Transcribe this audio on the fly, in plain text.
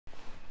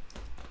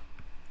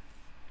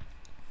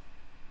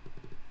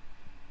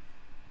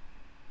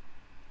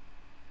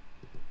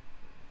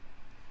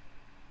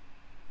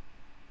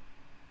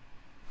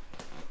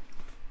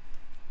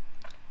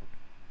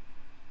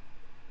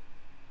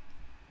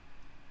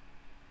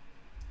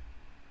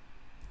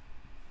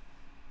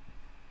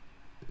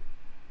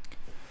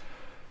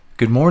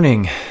Good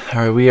morning. All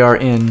right, we are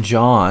in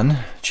John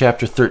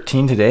chapter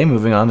 13 today.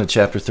 Moving on to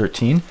chapter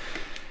 13.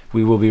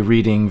 We will be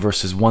reading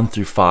verses 1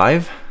 through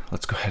 5.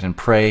 Let's go ahead and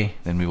pray,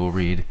 then we will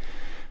read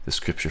the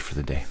scripture for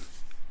the day.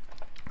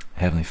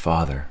 Heavenly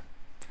Father,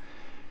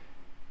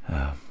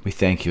 we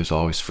thank you as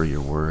always for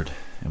your word,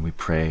 and we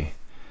pray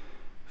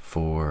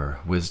for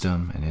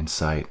wisdom and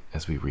insight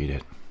as we read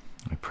it.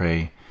 We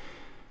pray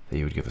that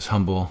you would give us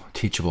humble,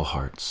 teachable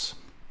hearts.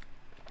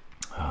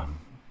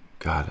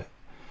 God,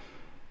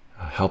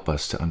 help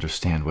us to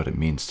understand what it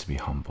means to be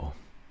humble.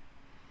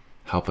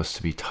 Help us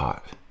to be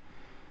taught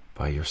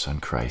by your Son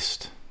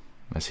Christ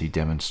as he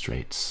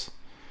demonstrates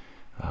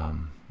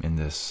in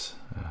this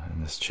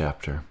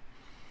chapter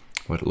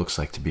what it looks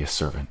like to be a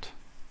servant.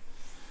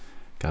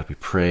 God, we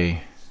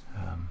pray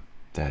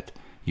that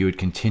you would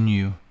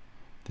continue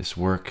this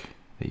work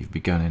that you've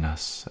begun in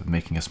us of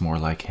making us more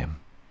like him.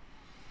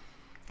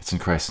 It's in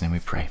Christ's name we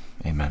pray.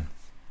 Amen.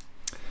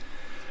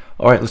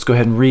 All right, let's go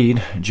ahead and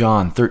read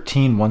John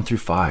 13, 1 through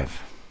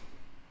 5.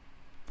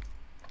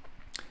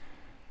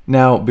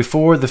 Now,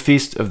 before the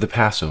feast of the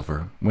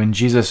Passover, when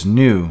Jesus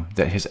knew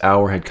that his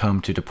hour had come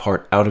to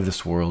depart out of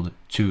this world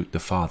to the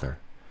Father,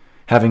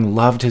 having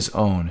loved his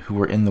own who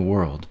were in the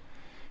world,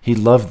 he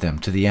loved them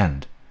to the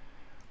end.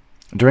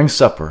 During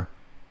supper,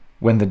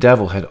 when the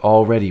devil had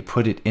already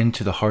put it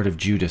into the heart of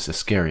Judas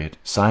Iscariot,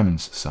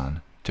 Simon's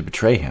son, to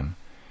betray him,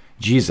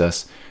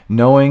 Jesus,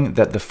 knowing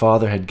that the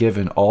Father had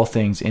given all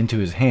things into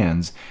his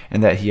hands,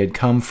 and that he had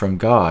come from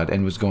God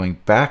and was going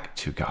back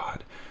to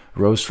God,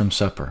 rose from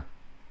supper.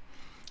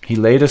 He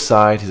laid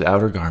aside his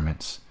outer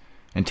garments,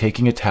 and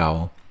taking a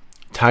towel,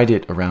 tied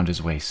it around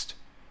his waist.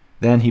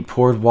 Then he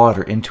poured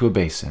water into a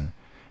basin,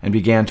 and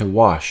began to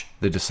wash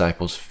the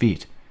disciples'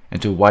 feet,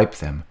 and to wipe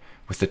them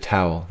with the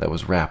towel that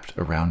was wrapped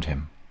around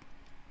him.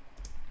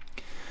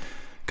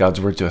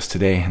 God's word to us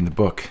today in the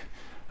book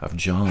of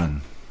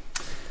John.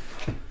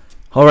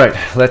 All right,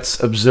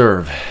 let's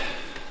observe.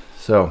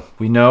 So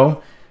we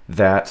know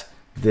that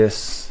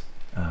this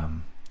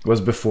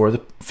was before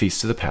the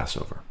feast of the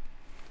Passover.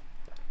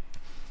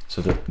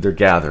 So they're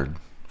gathered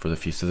for the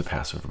feast of the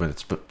Passover, but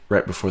it's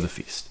right before the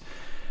feast.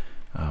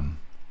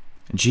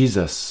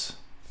 Jesus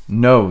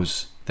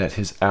knows that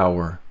his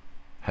hour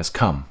has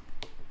come.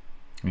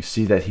 We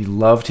see that he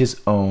loved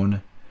his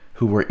own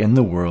who were in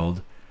the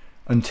world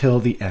until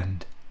the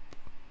end.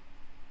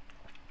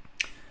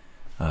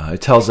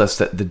 It tells us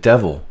that the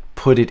devil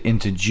put it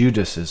into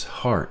Judas's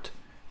heart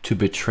to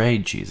betray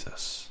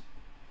Jesus.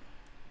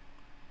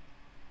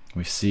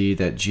 We see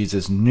that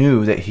Jesus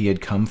knew that he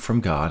had come from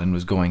God and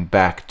was going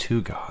back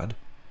to God,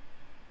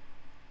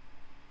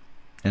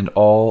 and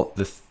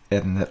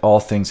that all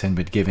things had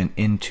been given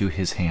into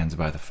his hands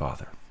by the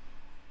Father.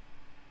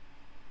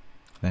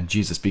 Then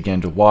Jesus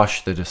began to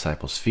wash the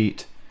disciples'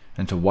 feet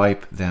and to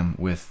wipe them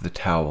with the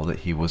towel that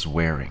he was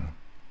wearing,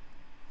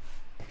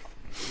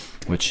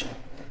 which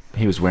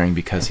he was wearing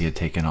because he had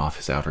taken off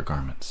his outer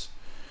garments.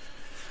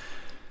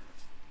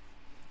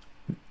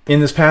 In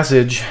this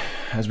passage,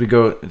 as we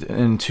go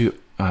into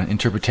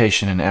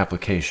interpretation and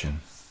application,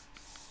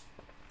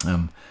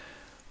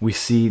 we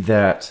see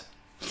that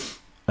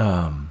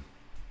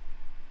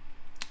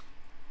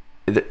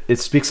it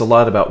speaks a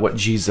lot about what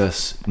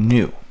Jesus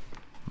knew,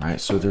 right?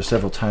 So there's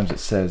several times it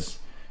says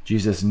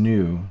Jesus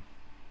knew,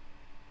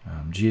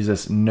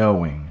 Jesus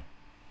knowing,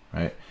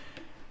 right?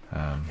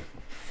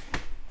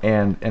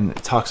 And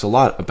it talks a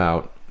lot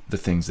about the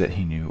things that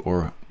he knew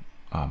or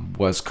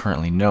was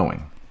currently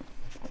knowing.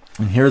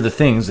 And here are the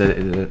things that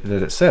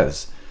it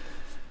says,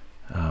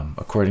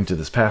 according to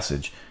this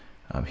passage.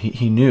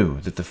 He knew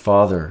that the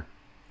Father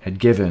had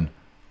given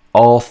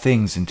all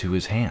things into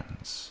his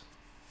hands,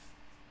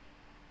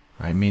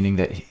 right? Meaning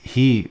that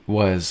he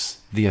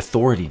was the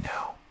authority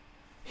now.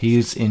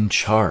 He's in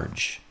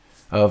charge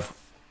of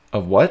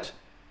what?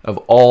 Of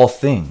all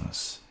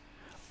things.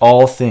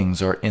 All things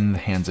are in the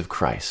hands of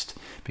Christ,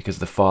 because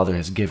the Father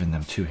has given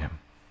them to him.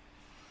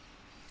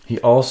 He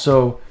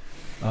also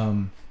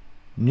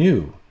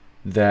knew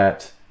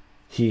that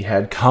he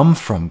had come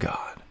from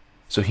God.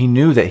 So he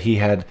knew that he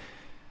had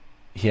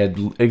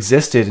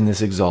existed in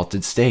this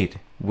exalted state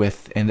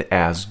with and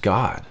as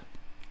God.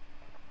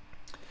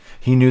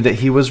 He knew that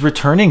he was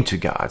returning to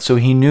God. So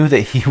he knew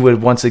that he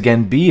would once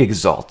again be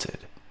exalted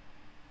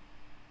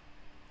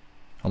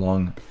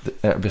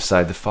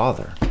beside the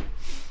Father.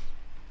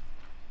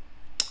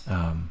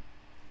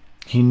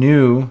 He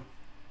knew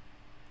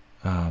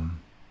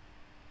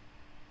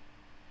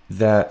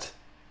that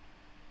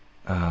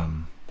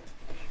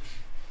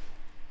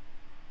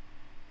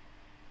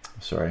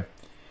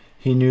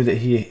he knew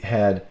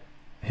that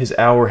his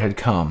hour had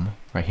come,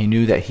 right? He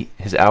knew that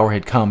his hour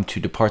had come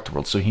to depart the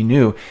world. So he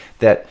knew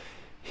that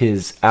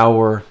his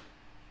hour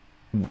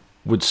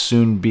would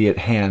soon be at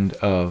hand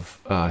of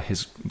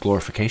his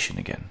glorification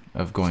again,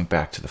 of going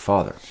back to the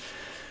Father.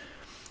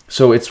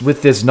 So it's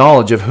with this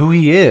knowledge of who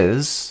he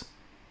is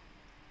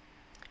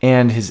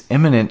and his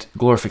imminent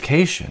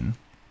glorification,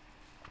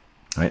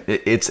 right?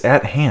 It's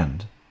at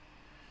hand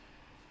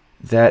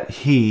that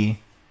he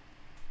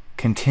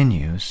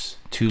continues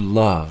to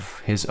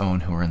love his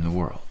own who are in the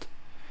world.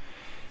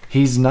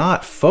 He's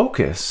not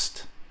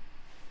focused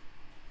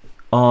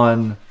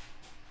on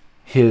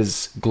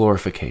his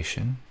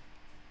glorification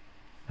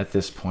at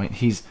this point.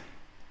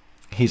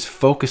 He's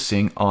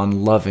focusing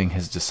on loving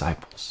his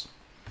disciples.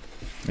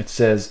 It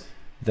says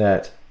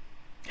that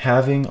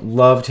having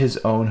loved his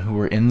own who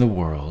were in the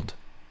world,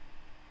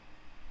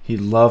 he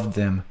loved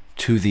them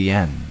to the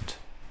end.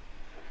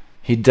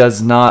 He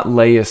does not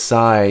lay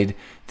aside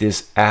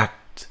this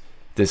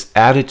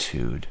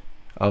attitude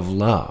of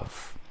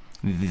love,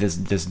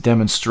 this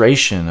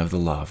demonstration of the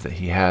love that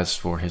he has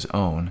for his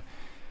own,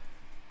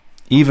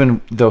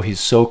 even though he's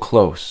so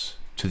close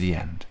to the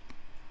end.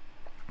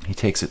 He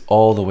takes it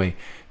all the way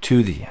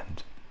to the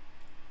end.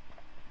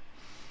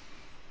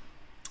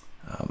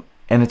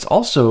 And it's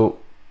also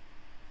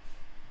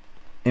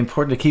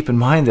important to keep in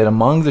mind that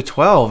among the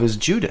 12 is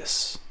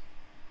Judas.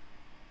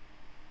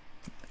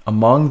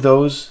 Among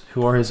those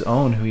who are his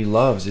own, who he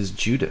loves, is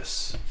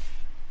Judas.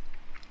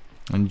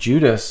 And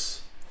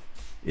Judas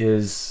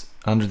is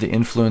under the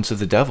influence of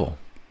the devil.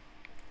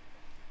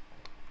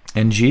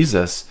 And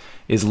Jesus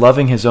is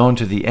loving his own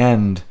to the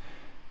end.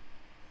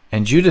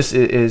 And Judas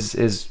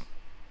is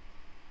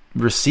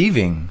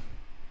receiving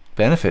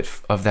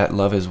benefit of that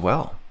love as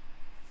well.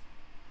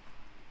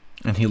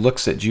 And he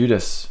looks at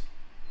Judas,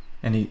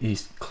 and he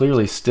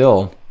clearly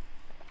still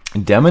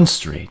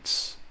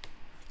demonstrates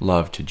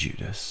love to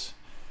Judas.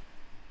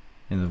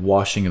 In the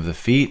washing of the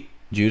feet,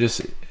 Judas,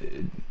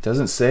 it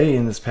doesn't say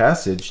in this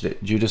passage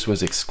that Judas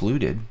was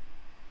excluded.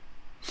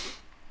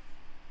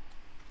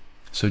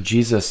 So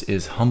Jesus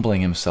is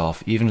humbling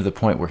himself even to the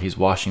point where he's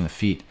washing the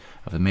feet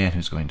of the man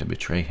who's going to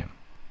betray him.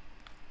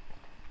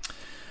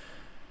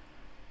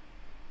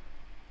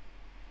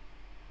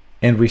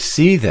 And we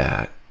see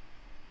that,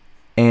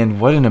 and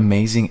what an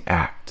amazing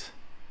act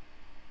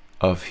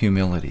of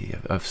humility,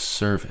 of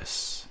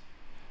service.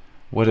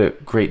 What a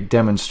great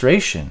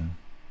demonstration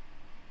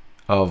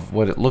of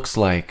what it looks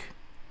like,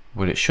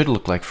 what it should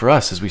look like for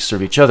us as we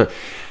serve each other.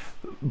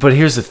 But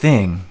here's the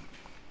thing.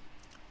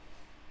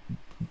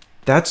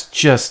 That's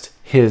just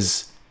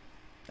his,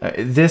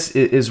 this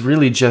is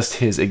really just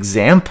his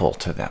example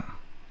to them.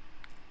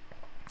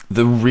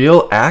 The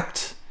real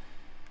act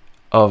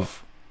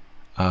of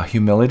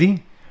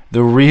humility,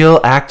 the real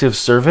act of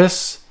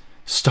service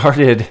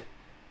started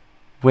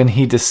when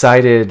he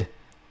decided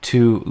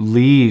to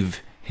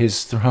leave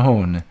his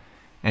throne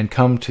and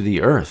come to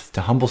the earth,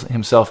 to humble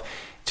himself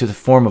to the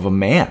form of a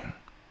man.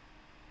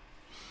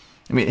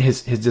 I mean,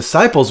 his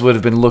disciples would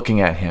have been looking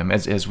at him,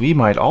 as we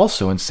might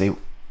also, and say,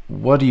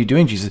 "What are you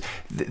doing, Jesus?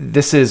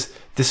 This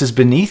is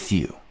beneath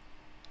you.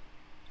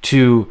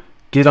 To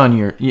get on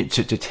your,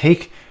 to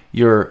take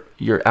your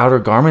outer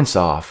garments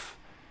off,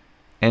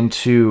 and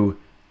to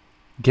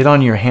get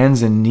on your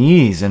hands and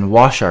knees and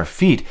wash our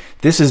feet.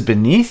 This is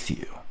beneath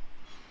you."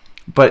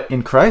 But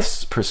in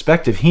Christ's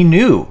perspective, he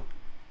knew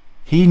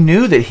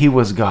that he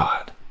was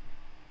God.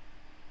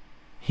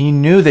 He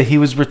knew that he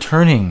was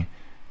returning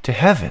to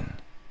heaven.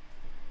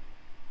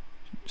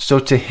 So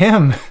to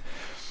him,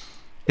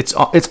 it's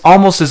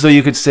almost as though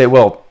you could say,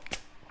 well,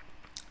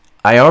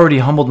 I already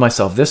humbled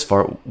myself this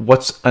far.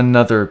 What's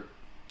another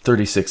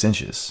 36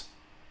 inches?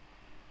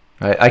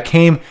 Right? I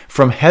came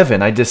from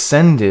heaven. I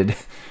descended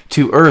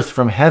to earth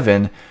from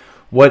heaven.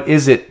 What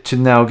is it to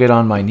now get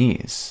on my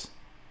knees?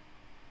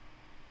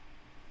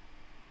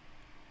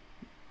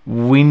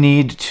 We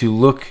need to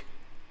look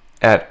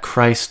at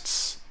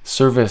Christ's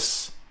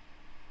service,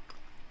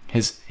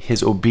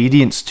 his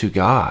obedience to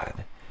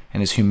God,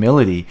 and his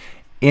humility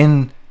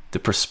in the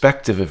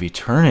perspective of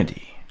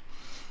eternity.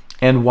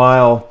 And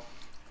while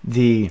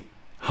the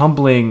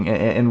humbling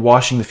and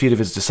washing the feet of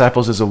his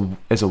disciples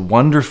is a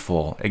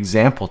wonderful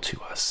example to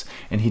us,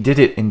 and he did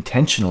it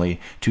intentionally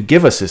to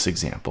give us this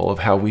example of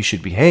how we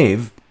should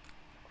behave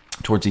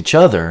towards each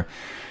other,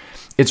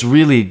 it's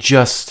really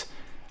just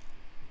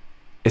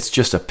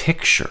a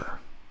picture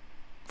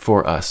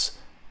for us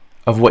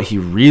of what he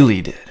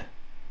really did.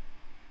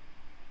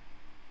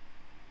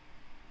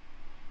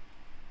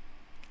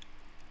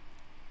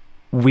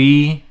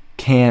 We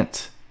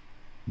can't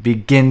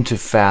begin to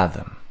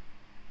fathom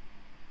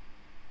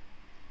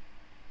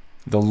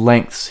the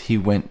lengths he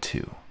went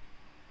to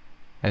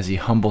as he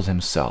humbled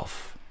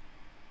himself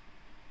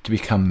to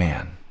become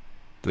man,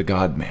 the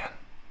God-man.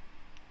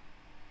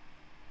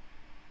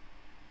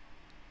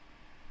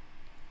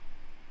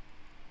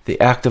 The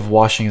act of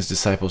washing his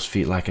disciples'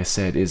 feet, like I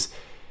said, it's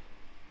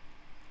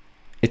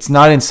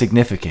not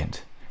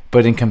insignificant,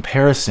 but in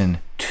comparison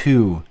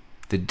to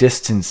the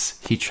distance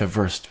he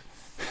traversed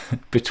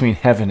between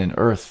heaven and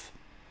earth,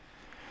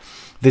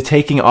 the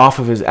taking off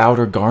of his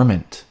outer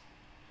garment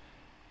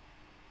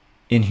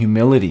in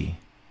humility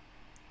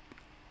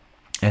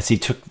as he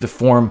took the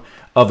form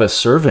of a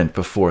servant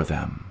before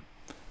them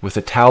with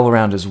a towel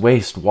around his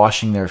waist,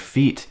 washing their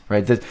feet,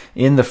 right?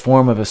 In the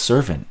form of a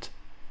servant.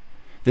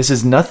 This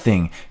is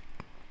nothing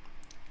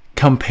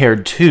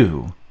compared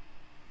to,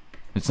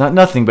 it's not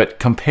nothing, but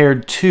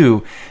compared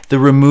to the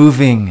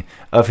removing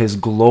of his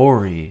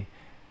glory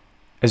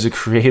as a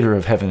creator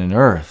of heaven and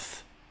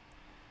earth,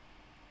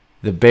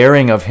 the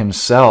bearing of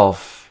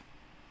himself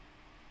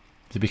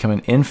to become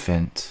an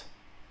infant,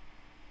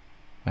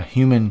 a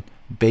human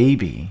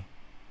baby,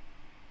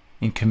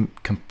 in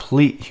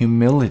complete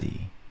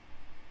humility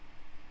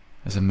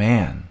as a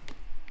man.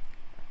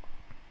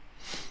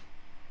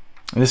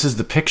 And this is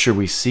the picture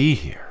we see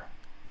here.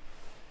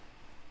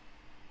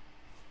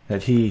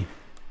 That he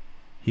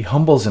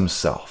humbles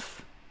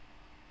himself.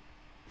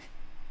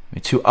 I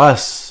mean, to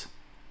us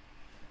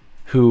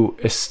who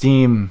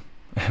esteem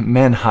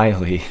men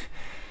highly,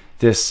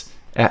 this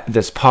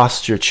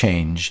posture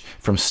change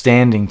from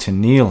standing to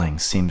kneeling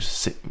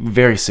seems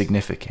very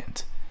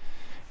significant.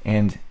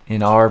 And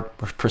in our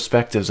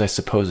perspectives, I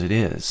suppose it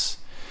is.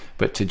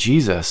 But to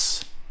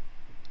Jesus,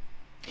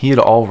 he had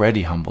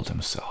already humbled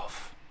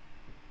himself.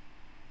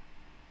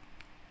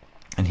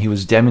 And he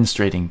was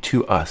demonstrating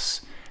to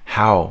us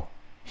how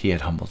he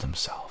had humbled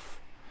himself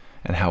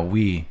and how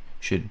we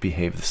should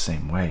behave the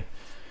same way.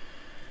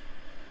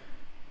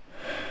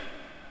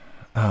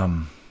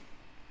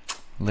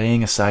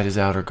 Laying aside his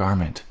outer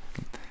garment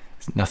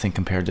is nothing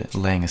compared to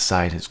laying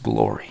aside his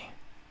glory.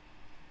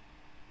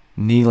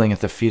 Kneeling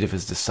at the feet of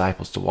his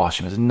disciples to wash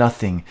him is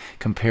nothing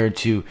compared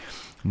to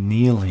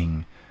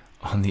kneeling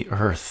on the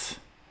earth,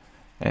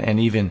 and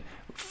even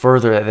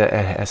further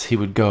as he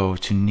would go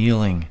to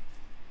kneeling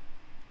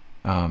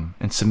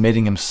and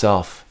submitting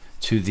himself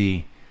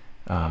to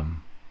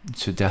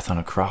death on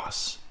a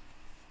cross.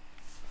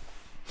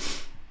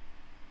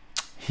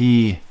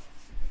 He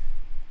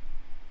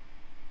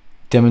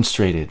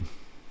demonstrated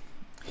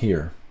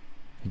here,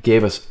 he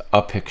gave us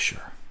a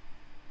picture,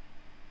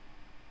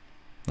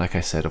 like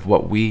I said, of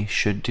what we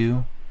should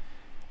do,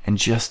 and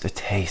just a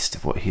taste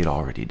of what he had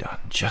already done.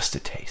 Just a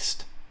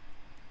taste.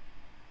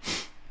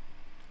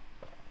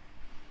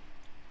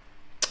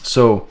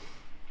 So,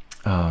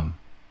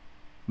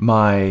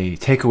 my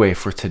takeaway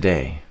for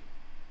today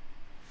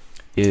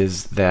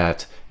is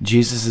that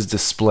Jesus'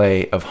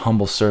 display of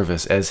humble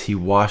service as he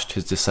washed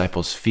his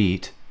disciples'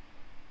 feet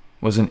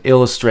was an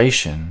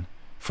illustration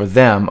for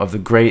them of the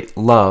great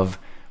love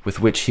with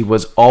which he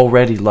was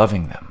already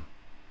loving them.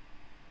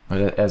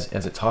 As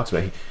it talks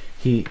about,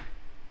 he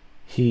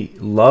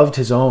loved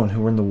his own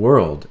who were in the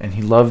world, and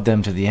he loved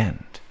them to the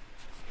end.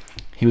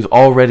 He was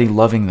already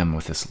loving them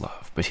with this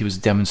love, but he was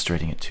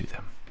demonstrating it to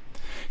them.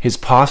 His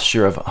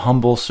posture of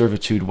humble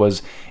servitude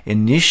was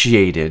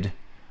initiated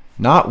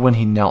not when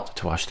he knelt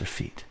to wash their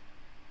feet,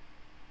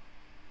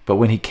 but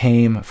when he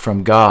came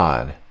from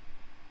God,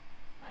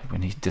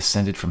 when he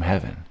descended from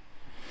heaven,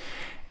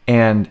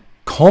 and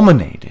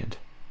culminated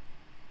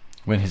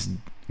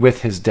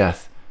with his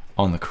death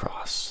on the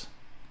cross.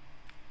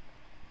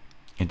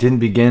 It didn't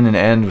begin and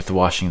end with the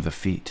washing of the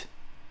feet.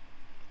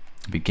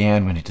 It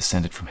began when he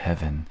descended from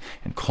heaven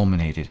and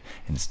culminated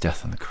in his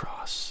death on the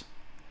cross.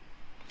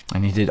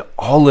 And he did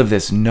all of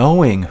this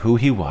knowing who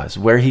he was,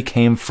 where he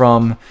came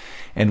from,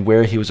 and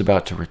where he was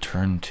about to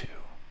return to.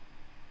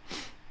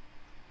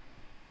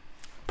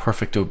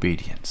 Perfect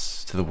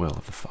obedience to the will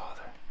of the Father.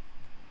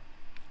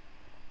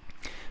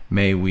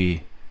 May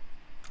we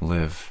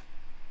live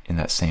in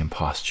that same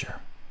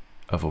posture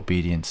of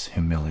obedience,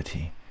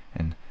 humility,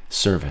 and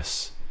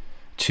service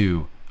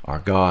to our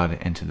God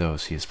and to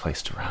those he has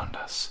placed around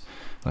us.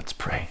 Let's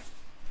pray.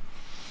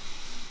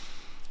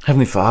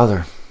 Heavenly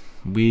Father,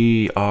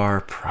 we are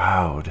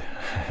proud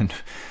and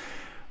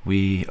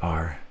we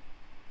are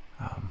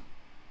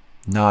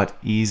not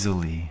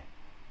easily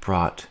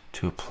brought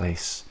to a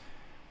place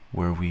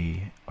where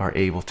we are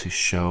able to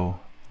show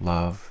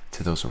love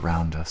to those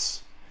around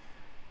us,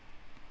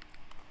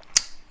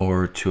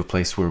 or to a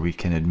place where we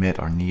can admit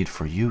our need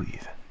for you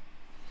even.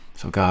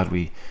 So God,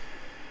 we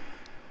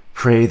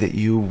pray that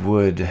you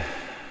would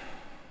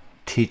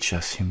teach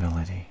us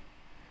humility,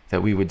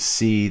 that we would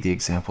see the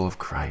example of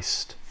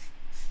Christ,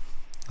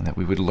 and that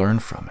we would learn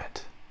from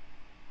it.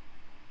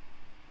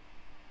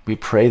 We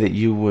pray that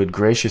you would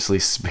graciously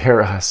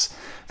spare us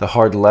the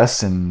hard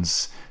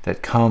lessons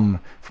that come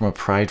from a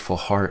prideful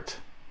heart.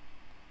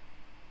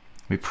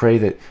 We pray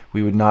that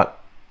we would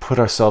not put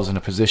ourselves in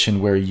a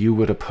position where you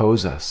would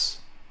oppose us.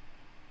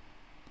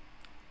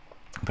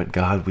 But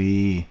God,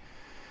 we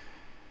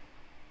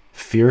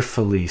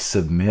fearfully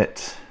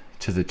submit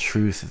to the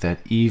truth that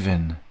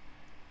even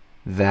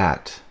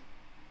that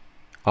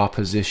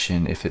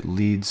opposition, if it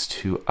leads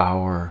to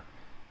our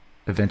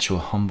eventual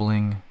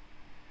humbling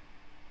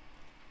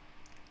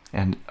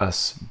and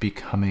us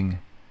becoming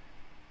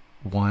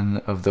one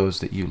of those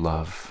that you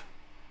love,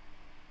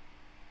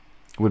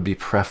 would be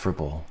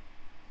preferable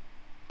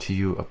to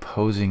you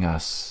opposing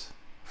us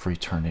for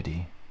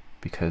eternity,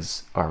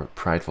 because our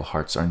prideful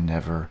hearts are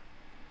never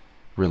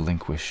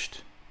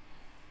relinquished.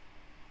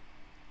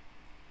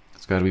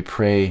 So God, we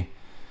pray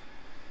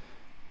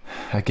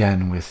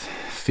again with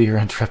fear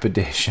and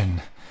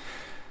trepidation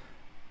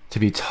to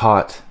be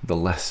taught the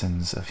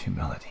lessons of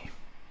humility.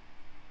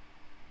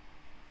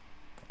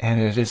 And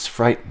it is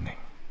frightening,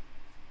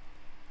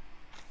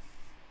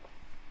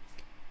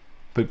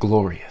 but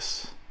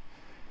glorious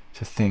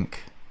to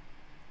think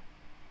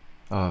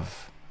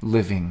of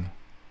living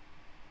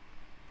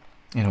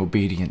in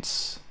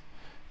obedience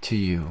to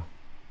you,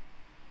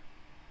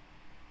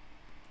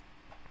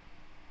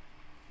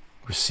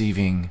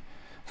 receiving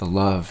the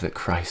love that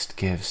Christ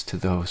gives to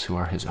those who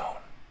are his own.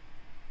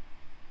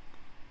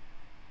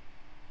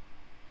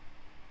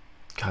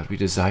 God, we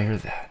desire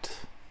that.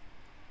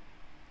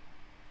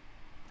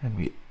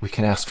 And we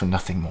can ask for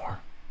nothing more.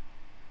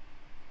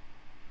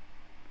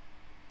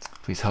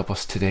 Please help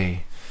us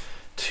today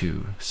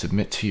to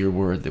submit to your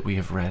word that we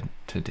have read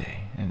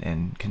today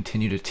and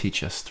continue to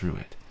teach us through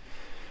it.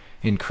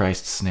 In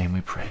Christ's name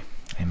we pray.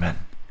 Amen.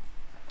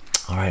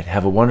 All right,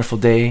 have a wonderful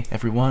day,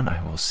 everyone.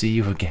 I will see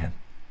you again.